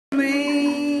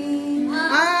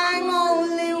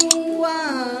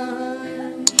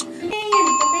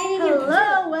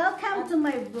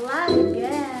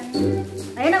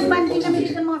Ayan, nagbanding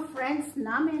kami dito mga friends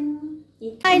namin.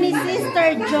 Hi, ni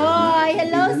Sister Joy.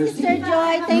 Hello, Sister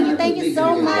Joy. Thank you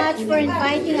so much for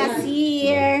inviting us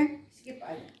here.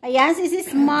 Ayan, si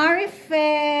Sis Marife.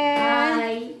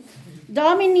 Hi.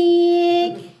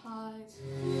 Dominic.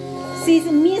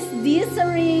 Sis Miss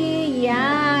Desiree.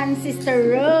 Yan,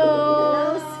 Sister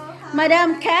Rose.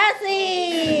 Madam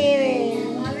Cathy.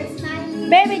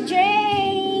 Baby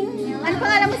Jane. Ano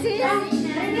pangalan mo, sis?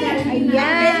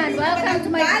 Ayan, welcome to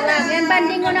my vlog. Yan,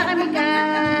 banding mo na kami,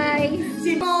 guys.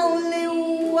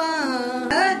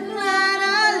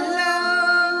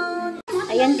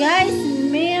 Ayan, guys,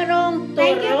 merong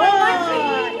turon.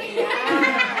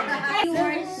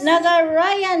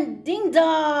 Naga-Ryan Ding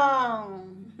Dong.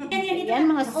 Ayan,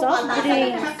 mga soft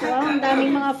drinks. Wow, ang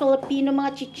daming mga Filipino,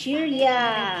 mga chichirya.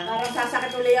 Parang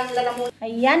sasakit ulit ang lalamunan.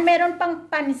 Ayan, meron pang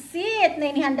pansit na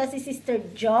inihanda si Sister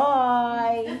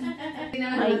Joy.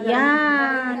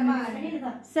 Ayan.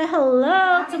 Say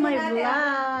hello to my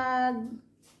vlog.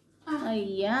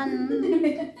 Ayan.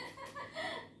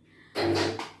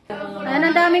 Ayan,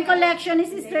 ang daming collection ni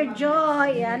Sister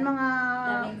Joy. Ayan, mga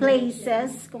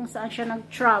places kung saan siya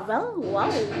nag-travel.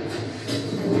 Wow.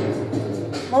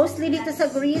 Mostly dito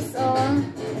sa Greece, oh.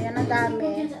 Ayan, ang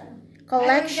dami.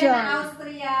 Collection. Meron din na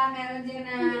Austria, meron din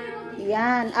na...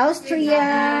 Ayan, Austria,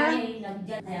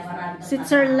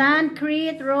 Switzerland,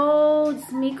 Crete, Rhodes,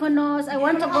 Mykonos. I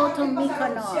want to go to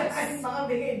Mykonos. Mga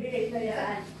bigay-bigay na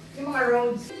yan. Yung mga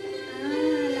roads.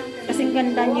 Kasing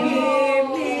ganda niyo.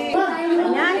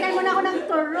 Ayan, kayo muna ako ng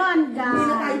turon,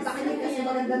 guys.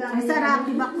 Ang sarap,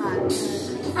 di ba ka?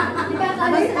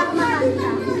 Basta kumakanta.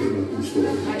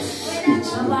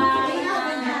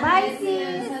 Bye-bye. Bye,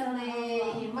 sis.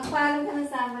 Magpaalam ka ng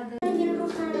Sabado.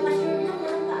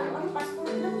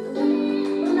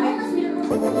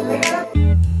 Ay,